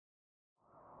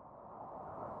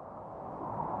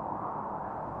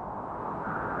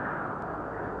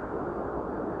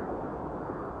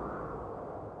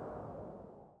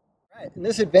In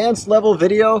this advanced level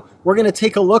video, we're going to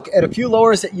take a look at a few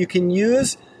lowers that you can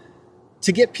use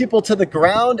to get people to the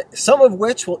ground, some of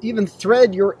which will even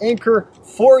thread your anchor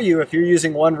for you if you're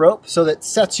using one rope, so that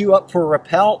sets you up for a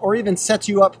rappel or even sets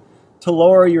you up to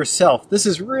lower yourself. This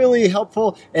is really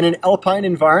helpful in an alpine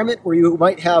environment where you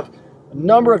might have a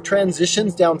number of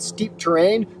transitions down steep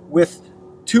terrain with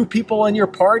 2 people in your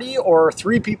party or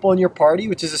 3 people in your party,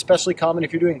 which is especially common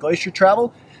if you're doing glacier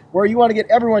travel, where you want to get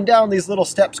everyone down these little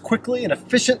steps quickly and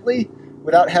efficiently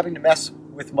without having to mess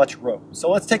with much rope. So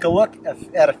let's take a look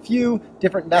at a few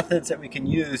different methods that we can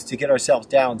use to get ourselves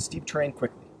down steep terrain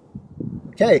quickly.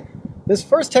 Okay, this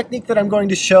first technique that I'm going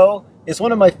to show is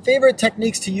one of my favorite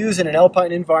techniques to use in an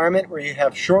alpine environment where you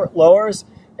have short lowers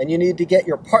and you need to get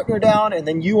your partner down and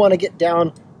then you want to get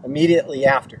down immediately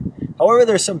after. However,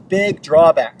 there's some big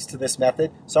drawbacks to this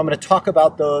method, so I'm going to talk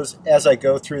about those as I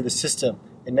go through the system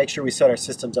and make sure we set our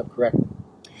systems up correctly.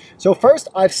 So first,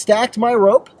 I've stacked my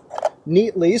rope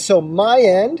neatly, so my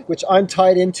end, which I'm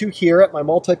tied into here at my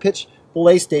multi-pitch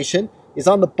belay station, is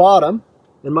on the bottom,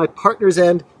 and my partner's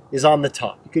end is on the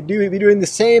top. You could be doing the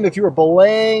same if you were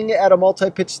belaying at a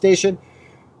multi-pitch station,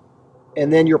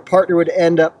 and then your partner would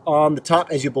end up on the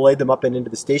top as you belayed them up and into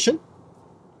the station.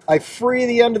 I free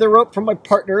the end of the rope from my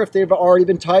partner if they've already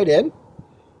been tied in,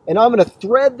 and I'm going to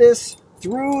thread this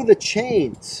through the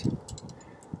chains.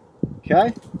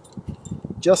 Okay?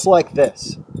 Just like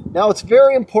this. Now it's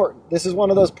very important. This is one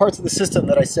of those parts of the system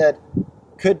that I said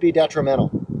could be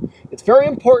detrimental. It's very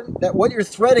important that what you're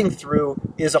threading through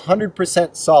is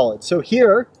 100% solid. So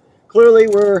here, clearly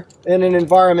we're in an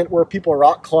environment where people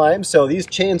rock climb, so these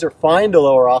chains are fine to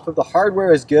lower off of. The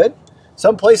hardware is good.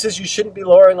 Some places you shouldn't be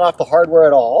lowering off the hardware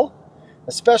at all,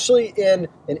 especially in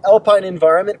an alpine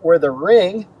environment where the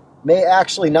ring may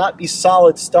actually not be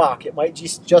solid stock. It might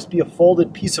just be a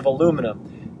folded piece of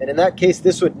aluminum. And in that case,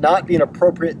 this would not be an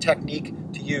appropriate technique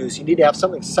to use. You need to have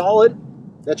something solid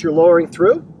that you're lowering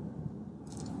through.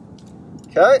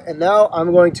 Okay, and now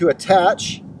I'm going to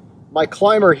attach my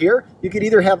climber here. You could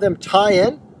either have them tie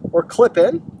in or clip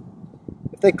in.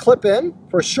 If they clip in,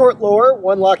 for a short lower,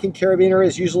 1 locking carabiner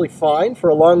is usually fine.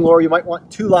 For a long lower, you might want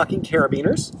 2 locking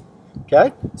carabiners.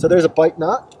 Okay, so there's a bite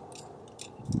knot.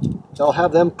 So I'll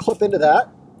have them clip into that.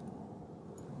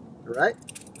 All right.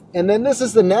 And then this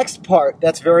is the next part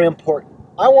that's very important.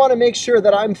 I want to make sure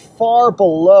that I'm far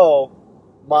below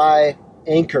my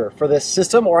anchor for this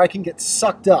system, or I can get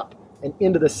sucked up and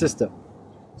into the system.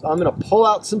 So I'm going to pull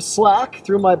out some slack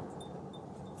through my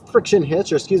friction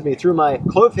hitch, or excuse me, through my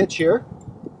clove hitch here,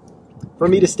 for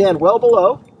me to stand well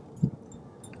below.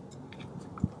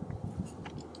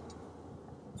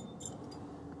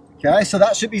 Okay, so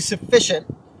that should be sufficient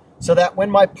so that when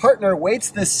my partner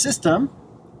weights this system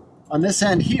on this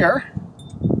end here,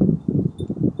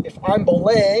 if I'm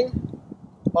belaying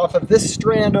off of this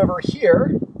strand over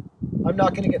here, I'm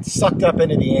not going to get sucked up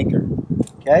into the anchor.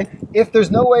 Okay? If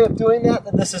there's no way of doing that,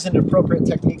 then this is an appropriate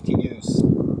technique to use.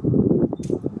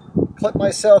 Clip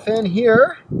myself in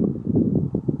here,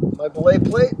 my belay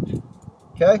plate.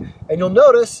 Okay? And you'll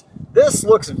notice this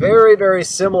looks very, very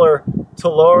similar to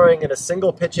lowering in a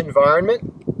single pitch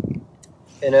environment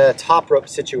in a top rope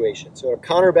situation. So a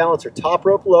counterbalance or top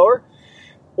rope lower.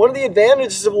 One of the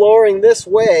advantages of lowering this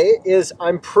way is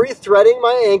I'm pre-threading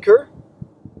my anchor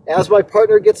as my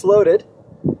partner gets loaded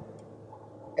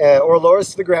or lowers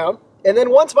to the ground. And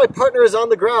then once my partner is on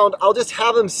the ground, I'll just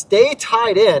have them stay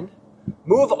tied in,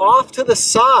 move off to the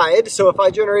side, so if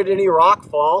I generate any rock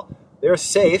fall, they're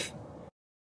safe.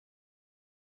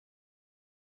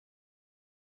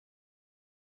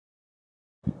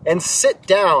 And sit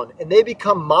down, and they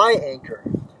become my anchor.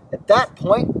 At that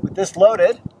point, with this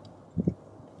loaded,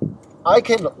 I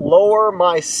can lower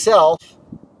myself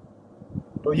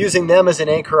using them as an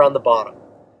anchor on the bottom.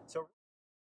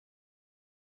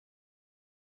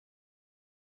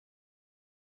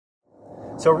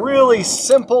 So really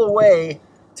simple way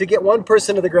to get one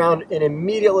person to the ground and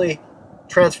immediately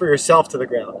transfer yourself to the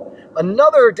ground.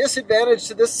 Another disadvantage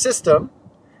to this system,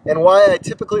 and why I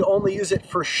typically only use it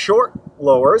for short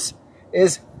lowers,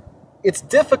 is it's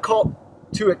difficult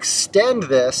to extend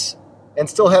this and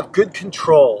still have good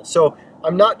control. So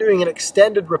I'm not doing an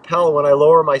extended rappel when I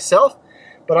lower myself,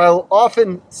 but I'll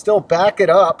often still back it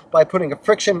up by putting a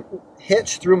friction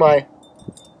hitch through my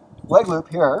leg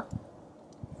loop here.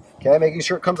 Okay, making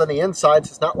sure it comes on the inside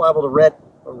so it's not liable to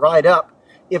ride up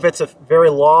if it's a very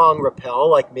long rappel,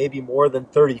 like maybe more than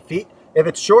 30 feet. If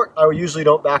it's short, I usually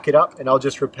don't back it up, and I'll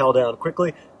just rappel down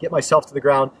quickly, get myself to the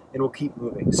ground, and we'll keep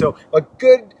moving. So a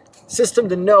good system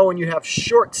to know when you have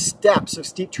short steps of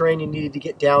steep terrain you need to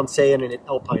get down, say in an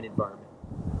alpine environment.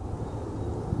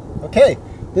 Okay,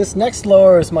 This next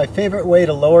lower is my favorite way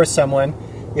to lower someone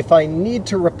if I need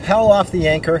to rappel off the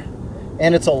anchor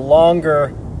and it's a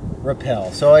longer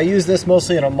rappel. So I use this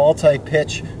mostly in a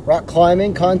multi-pitch rock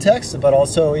climbing context, but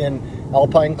also in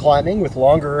alpine climbing with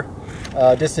longer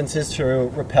distances to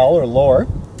rappel or lower.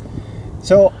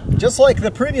 So just like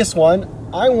the previous one,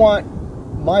 I want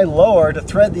my lower to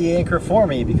thread the anchor for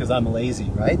me because I'm lazy,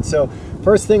 right? So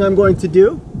first thing I'm going to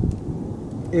do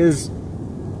is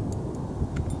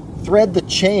thread the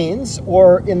chains,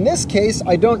 or in this case,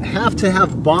 I don't have to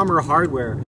have bomber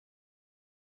hardware.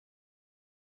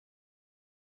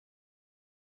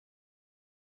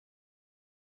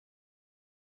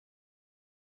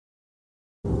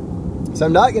 So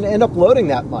I'm not going to end up loading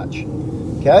that much.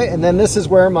 Okay, and then this is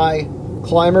where my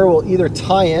climber will either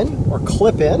tie in or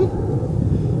clip in.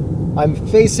 I'm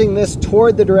facing this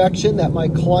toward the direction that my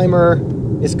climber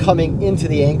is coming into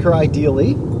the anchor,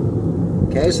 ideally.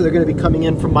 Okay, so they're going to be coming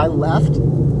in from my left,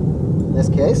 in this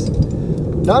case.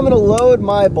 Now I'm going to load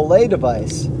my belay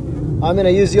device. I'm going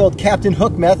to use the old Captain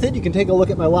Hook method. You can take a look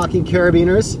at my locking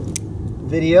carabiners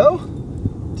video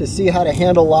to see how to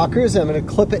handle lockers. I'm going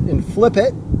to clip it and flip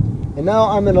it. And now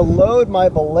I'm going to load my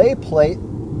belay plate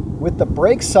with the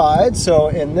brake side. So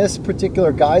in this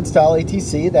particular guide style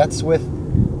ATC, that's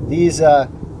with these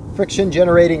friction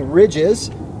generating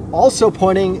ridges, also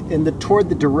pointing toward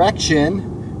the direction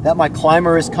that my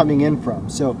climber is coming in from.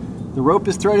 So the rope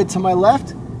is threaded to my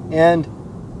left and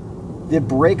the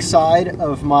brake side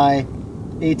of my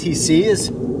ATC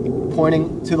is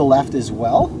pointing to the left as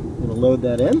well. I'm going to load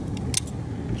that in.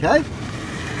 Okay.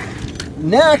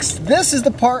 Next, this is the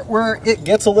part where it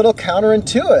gets a little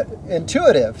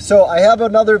counterintuitive. So I have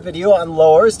another video on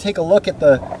lowers. Take a look at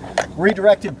the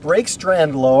redirected brake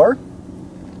strand lower,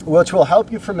 which will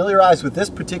help you familiarize with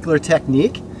this particular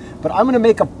technique. But I'm going to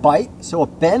make a bite, so a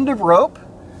bend of rope,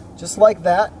 just like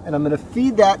that, and I'm going to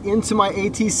feed that into my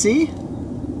ATC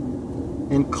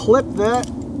and clip that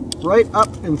right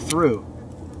up and through.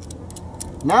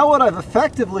 Now what I've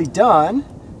effectively done,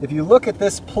 if you look at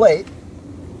this plate,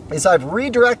 is I've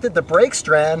redirected the brake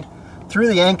strand through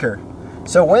the anchor.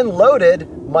 So when loaded,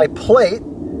 my plate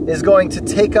is going to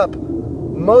take up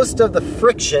most of the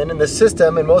friction in the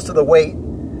system and most of the weight.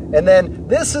 And then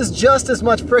this is just as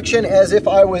much friction as if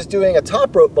I was doing a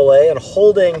top rope belay and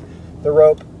holding the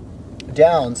rope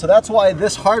down. So that's why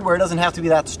this hardware doesn't have to be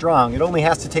that strong. It only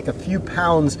has to take a few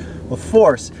pounds of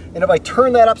force. And if I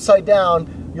turn that upside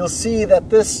down, you'll see that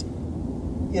this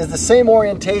is the same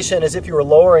orientation as if you were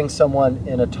lowering someone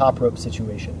in a top rope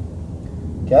situation.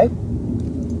 Okay?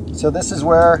 So this is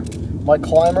where my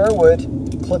climber would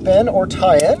clip in or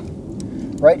tie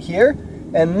in, right here.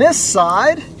 And this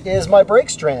side is my brake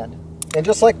strand. And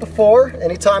just like before,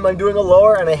 anytime I'm doing a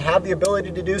lower and I have the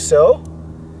ability to do so,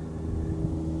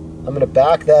 I'm going to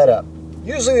back that up.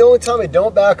 Usually the only time I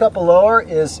don't back up a lower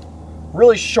is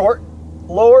really short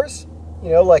lowers,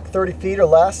 you know, like 30 feet or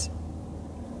less,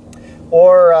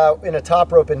 or in a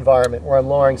top rope environment where I'm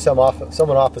lowering someone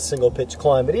off a single pitch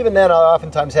climb. But even then, I'll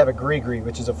oftentimes have a gree-gree,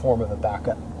 which is a form of a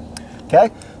backup. Okay,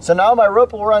 so now my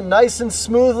rope will run nice and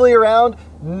smoothly around,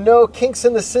 no kinks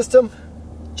in the system.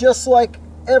 Just like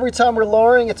every time we're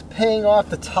lowering, it's paying off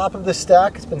the top of the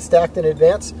stack. It's been stacked in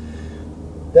advance.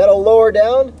 That'll lower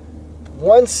down.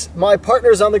 Once my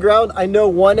partner's on the ground, I know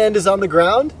one end is on the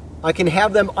ground. I can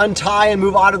have them untie and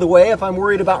move out of the way if I'm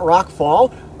worried about rock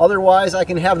fall. Otherwise, I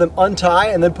can have them untie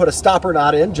and then put a stopper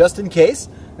knot in just in case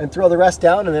and throw the rest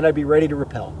down, and then I'd be ready to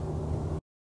rappel.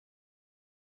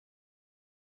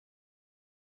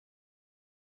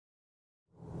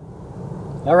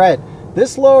 All right,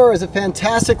 this lower is a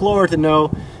fantastic lower to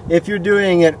know if you're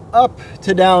doing an up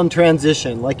to down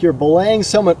transition, like you're belaying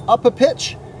someone up a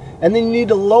pitch and then you need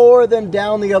to lower them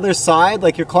down the other side,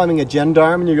 like you're climbing a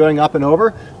gendarme and you're going up and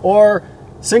over, or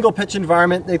single pitch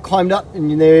environment, they've climbed up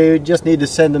and they just need to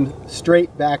send them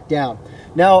straight back down.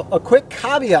 Now, a quick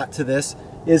caveat to this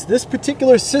is this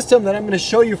particular system that I'm going to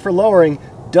show you for lowering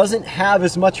doesn't have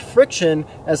as much friction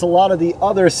as a lot of the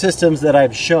other systems that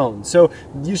I've shown. So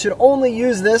you should only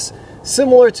use this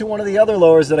similar to one of the other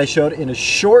lowers that I showed in a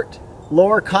short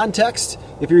lower context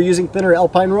if you're using thinner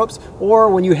alpine ropes, or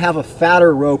when you have a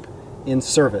fatter rope in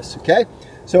service. Okay,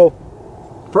 so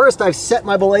first I've set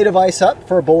my belay device up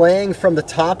for belaying from the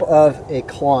top of a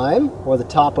climb or the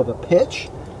top of a pitch.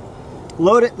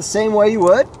 Load it the same way you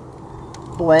would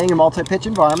belaying a multi-pitch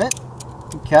environment.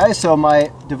 Okay, so my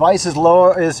device is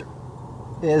loaded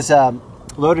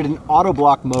in auto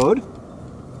block mode.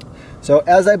 So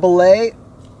as I belay,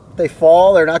 they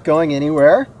fall, they're not going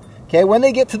anywhere. Okay, when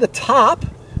they get to the top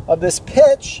of this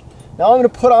pitch, now I'm going to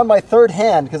put on my third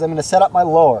hand because I'm going to set up my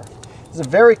lower. It's a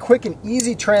very quick and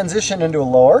easy transition into a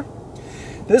lower.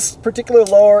 This particular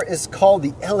lower is called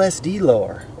the LSD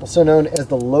lower, also known as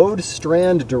the load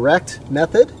strand direct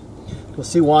method. We'll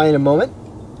see why in a moment.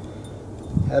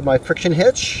 Add my friction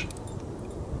hitch,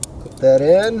 put that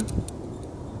in,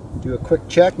 do a quick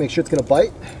check, make sure it's going to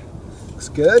bite. Looks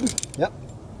good. Yep.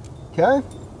 Okay.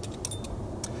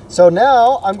 So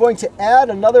now I'm going to add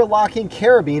another locking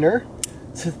carabiner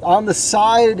on the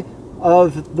side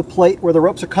of the plate where the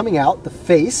ropes are coming out, the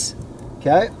face,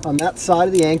 okay, on that side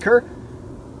of the anchor,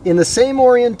 in the same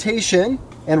orientation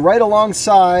and right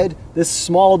alongside this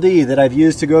small D that I've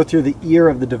used to go through the ear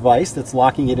of the device that's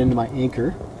locking it into my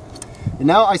anchor. And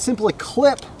now I simply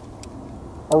clip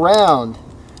around.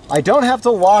 I don't have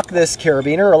to lock this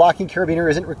carabiner. A locking carabiner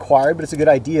isn't required, but it's a good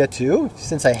idea too,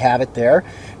 since I have it there.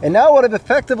 And now what I've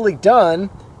effectively done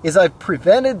is I've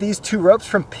prevented these two ropes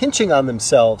from pinching on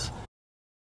themselves,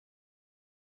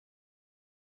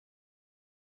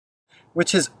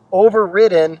 which has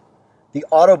overridden the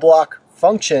auto block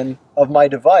function of my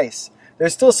device.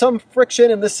 There's still some friction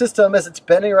in the system as it's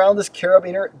bending around this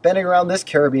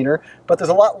carabiner, but there's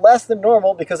a lot less than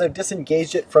normal because I've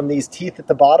disengaged it from these teeth at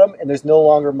the bottom and there's no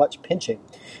longer much pinching.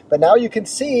 But now you can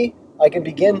see I can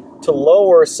begin to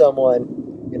lower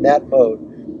someone in that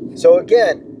mode. So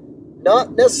again,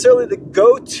 not necessarily the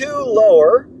go-to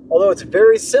lower, although it's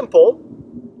very simple,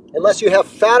 unless you have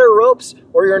fatter ropes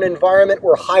or you're in an environment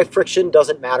where high friction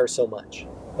doesn't matter so much.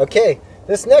 Okay,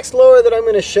 this next lower that I'm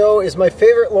going to show is my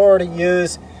favorite lower to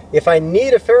use if I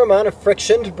need a fair amount of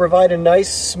friction to provide a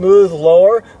nice smooth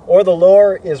lower, or the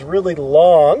lower is really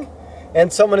long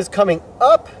and someone is coming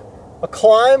up a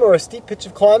climb or a steep pitch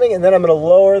of climbing, and then I'm going to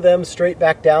lower them straight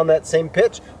back down that same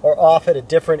pitch or off at a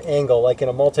different angle, like in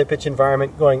a multi-pitch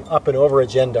environment going up and over a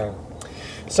gendarme.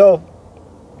 So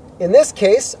in this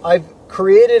case, I've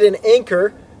created an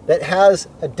anchor that has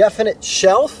a definite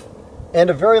shelf and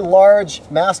a very large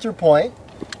master point,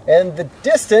 and the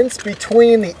distance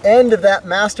between the end of that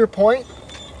master point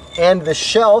and the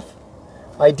shelf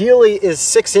ideally is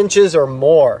 6 inches or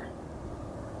more,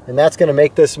 and that's going to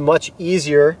make this much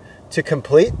easier to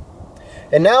complete.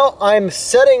 And now I'm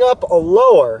setting up a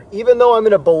lower. Even though I'm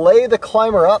going to belay the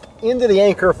climber up into the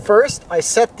anchor first, I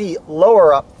set the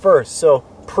lower up first. So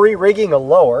pre-rigging a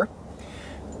lower,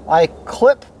 I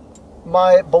clip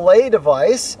my belay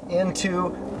device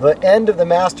into the end of the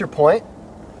master point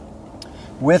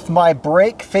with my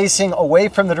brake facing away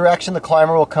from the direction the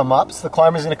climber will come up. So the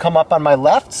climber is going to come up on my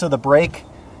left, so the brake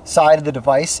side of the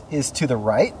device is to the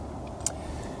right.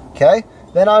 Okay,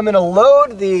 then I'm going to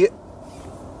load the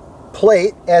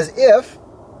plate as if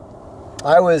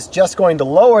I was just going to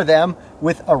lower them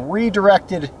with a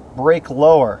redirected brake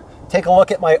lower. Take a look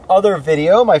at my other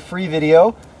video, my free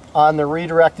video on the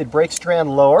redirected brake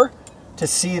strand lower, to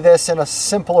see this in a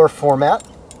simpler format.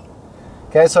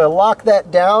 Okay, so I lock that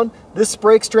down. This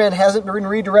brake strand hasn't been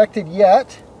redirected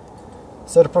yet.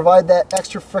 So to provide that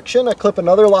extra friction, I clip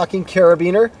another locking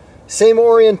carabiner. Same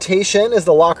orientation as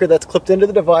the locker that's clipped into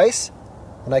the device.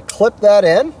 And I clip that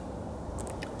in,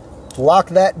 lock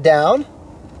that down.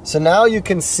 So now you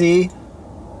can see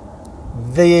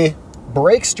the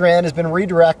brake strand has been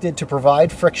redirected to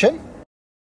provide friction.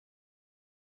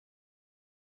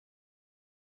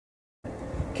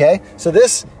 Okay, so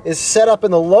this is set up in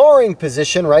the lowering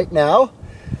position right now,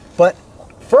 but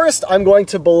first I'm going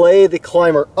to belay the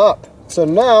climber up. So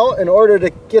now, in order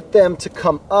to get them to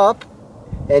come up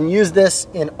and use this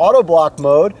in auto block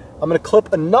mode, I'm going to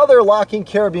clip another locking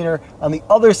carabiner on the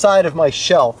other side of my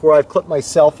shelf where I've clipped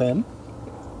myself in.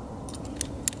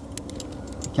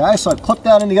 Okay, so I've clipped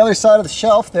that on the other side of the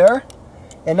shelf there,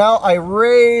 and now I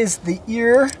raise the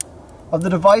ear of the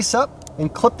device up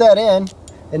and clip that in.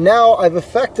 And now I've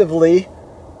effectively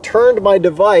turned my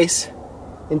device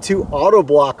into auto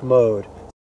block mode.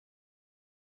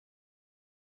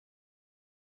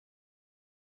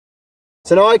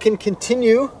 So now I can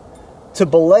continue to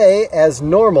belay as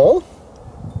normal,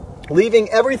 leaving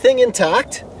everything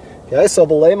intact. Okay, so I'll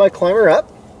belay my climber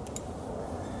up.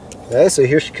 Okay, so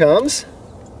here she comes.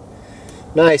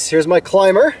 Nice, here's my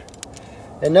climber.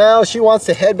 And now she wants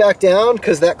to head back down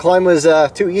because that climb was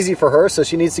too easy for her, so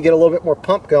she needs to get a little bit more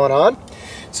pump going on.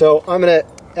 So I'm going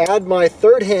to add my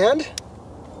third hand.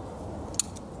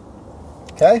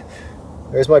 Okay,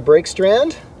 there's my brake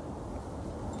strand.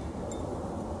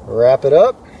 Wrap it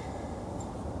up.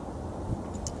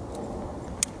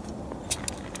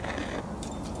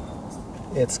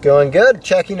 It's going good.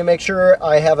 Checking to make sure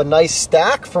I have a nice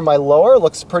stack for my lower.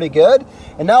 Looks pretty good.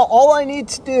 And now all I need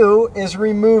to do is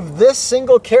remove this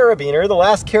single carabiner, the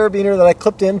last carabiner that I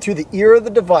clipped in through the ear of the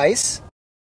device.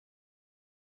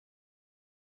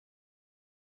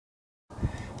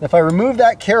 If I remove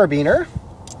that carabiner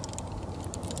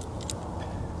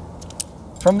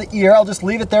from the ear, I'll just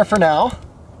leave it there for now.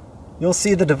 You'll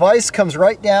see the device comes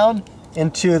right down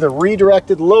into the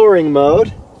redirected lowering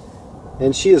mode,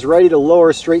 and she is ready to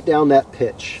lower straight down that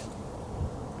pitch.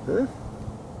 Huh?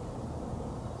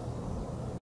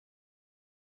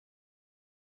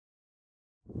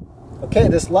 Okay,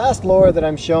 this last lower that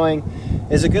I'm showing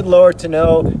is a good lower to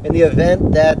know in the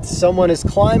event that someone is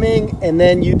climbing and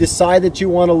then you decide that you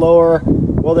want to lower,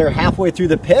 well, they're halfway through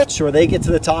the pitch or they get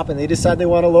to the top and they decide they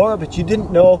want to lower, but you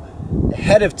didn't know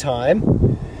ahead of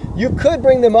time. You could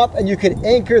bring them up and you could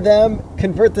anchor them,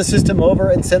 convert the system over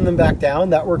and send them back down.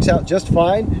 That works out just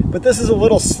fine, but this is a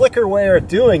little slicker way of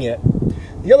doing it.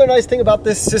 The other nice thing about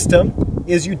this system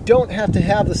is you don't have to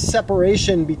have the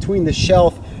separation between the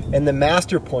shelf and the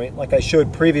master point like I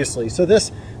showed previously. So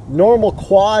this normal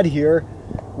quad here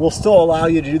will still allow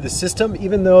you to do the system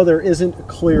even though there isn't a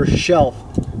clear shelf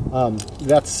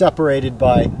that's separated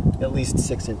by at least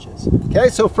 6 inches. Okay,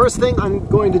 so first thing I'm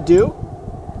going to do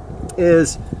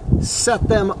is set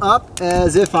them up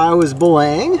as if I was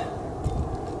belaying.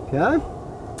 Okay,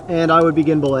 and I would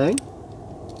begin belaying.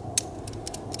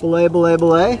 Belay, belay,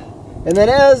 belay. And then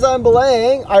as I'm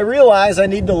belaying, I realize I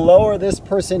need to lower this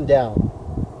person down.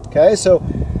 Okay, so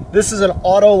this is an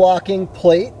auto-locking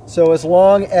plate, so as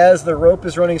long as the rope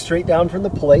is running straight down from the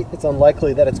plate, it's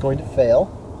unlikely that it's going to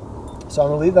fail. So I'm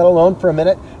going to leave that alone for a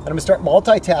minute, and I'm going to start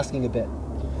multitasking a bit.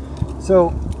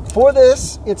 So for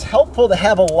this, it's helpful to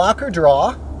have a locker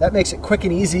draw. That makes it quick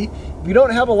and easy. If you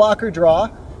don't have a locker draw,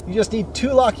 you just need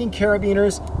 2 locking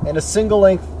carabiners and a single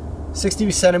length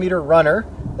 60 centimeter runner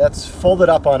that's folded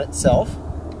up on itself.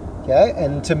 Okay,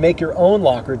 and to make your own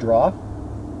locker draw,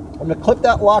 I'm going to clip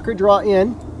that locker draw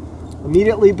in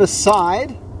immediately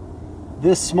beside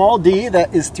this small D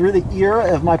that is through the ear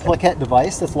of my plaquette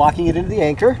device that's locking it into the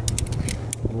anchor.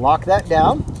 Lock that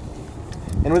down.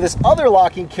 And with this other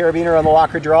locking carabiner on the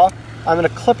locker draw, I'm going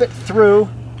to clip it through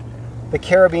the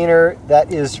carabiner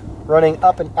that is running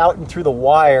up and out and through the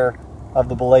wire of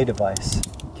the belay device.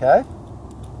 Okay?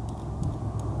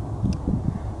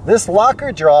 This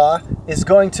locker draw is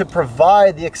going to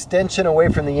provide the extension away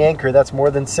from the anchor that's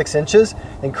more than 6 inches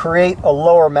and create a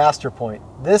lower master point.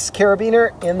 This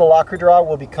carabiner in the locker draw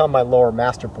will become my lower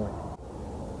master point.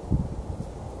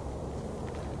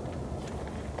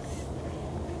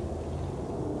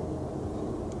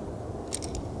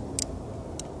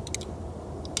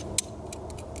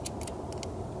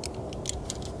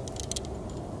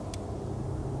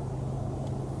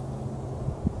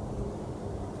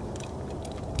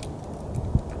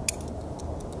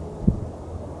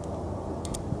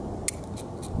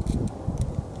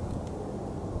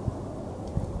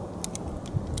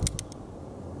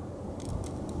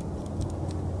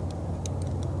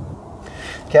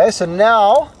 Okay, so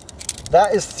now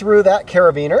that is through that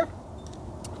carabiner.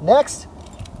 Next,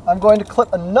 I'm going to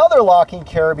clip another locking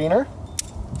carabiner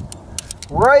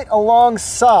right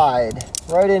alongside,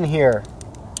 right in here,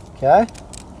 okay?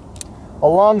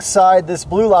 Alongside this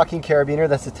blue locking carabiner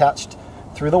that's attached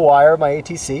through the wire of my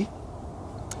ATC.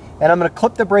 And I'm going to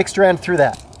clip the brake strand through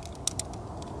that.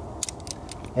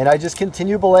 And I just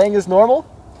continue belaying as normal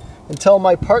until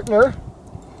my partner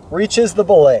reaches the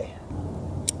belay.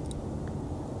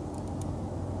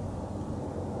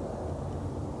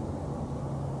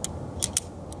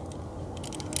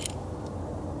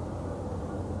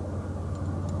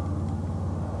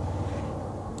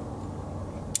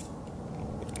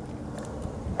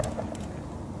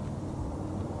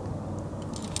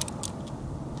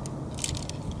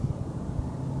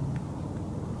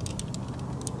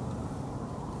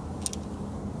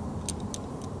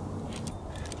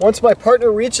 Once my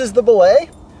partner reaches the belay,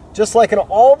 just like in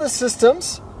all the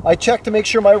systems, I check to make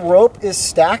sure my rope is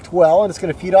stacked well and it's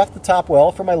going to feed off the top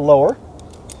well for my lower.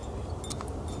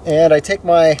 And I take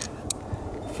my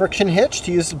friction hitch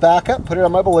to use the backup, put it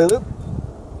on my belay loop.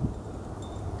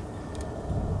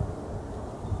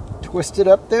 Twist it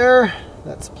up there,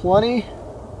 that's plenty.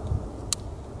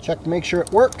 Check to make sure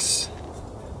it works.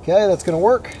 Okay, that's going to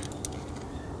work.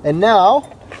 And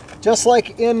now, just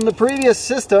like in the previous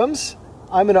systems,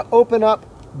 I'm going to open up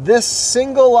this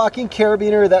single locking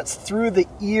carabiner that's through the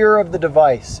ear of the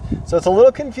device. So it's a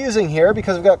little confusing here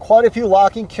because we've got quite a few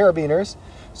locking carabiners.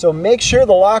 So make sure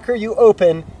the locker you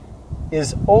open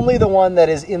is only the one that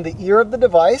is in the ear of the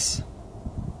device.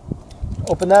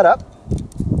 Open that up.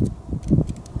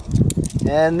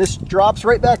 And this drops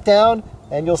right back down,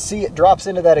 and you'll see it drops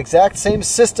into that exact same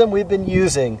system we've been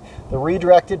using. The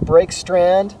redirected brake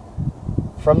strand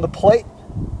from the plate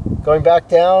going back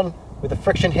down with a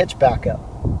friction hitch backup.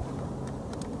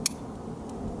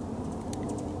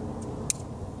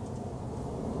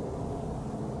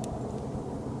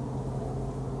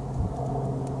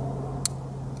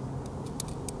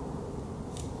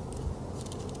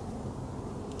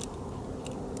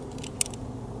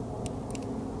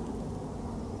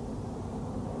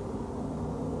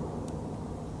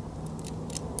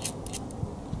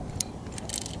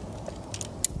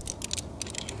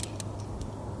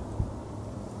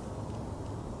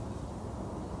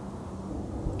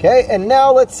 Okay, and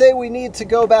now let's say we need to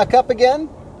go back up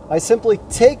again. I simply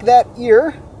take that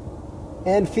ear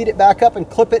and feed it back up and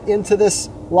clip it into this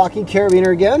locking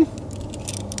carabiner again.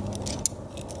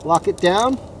 Lock it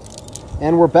down,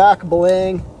 and we're back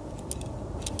belaying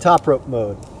top rope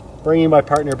mode, bringing my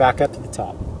partner back up to the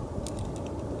top.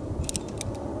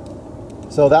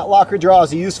 So that locker draw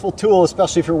is a useful tool,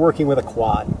 especially if you're working with a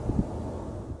quad.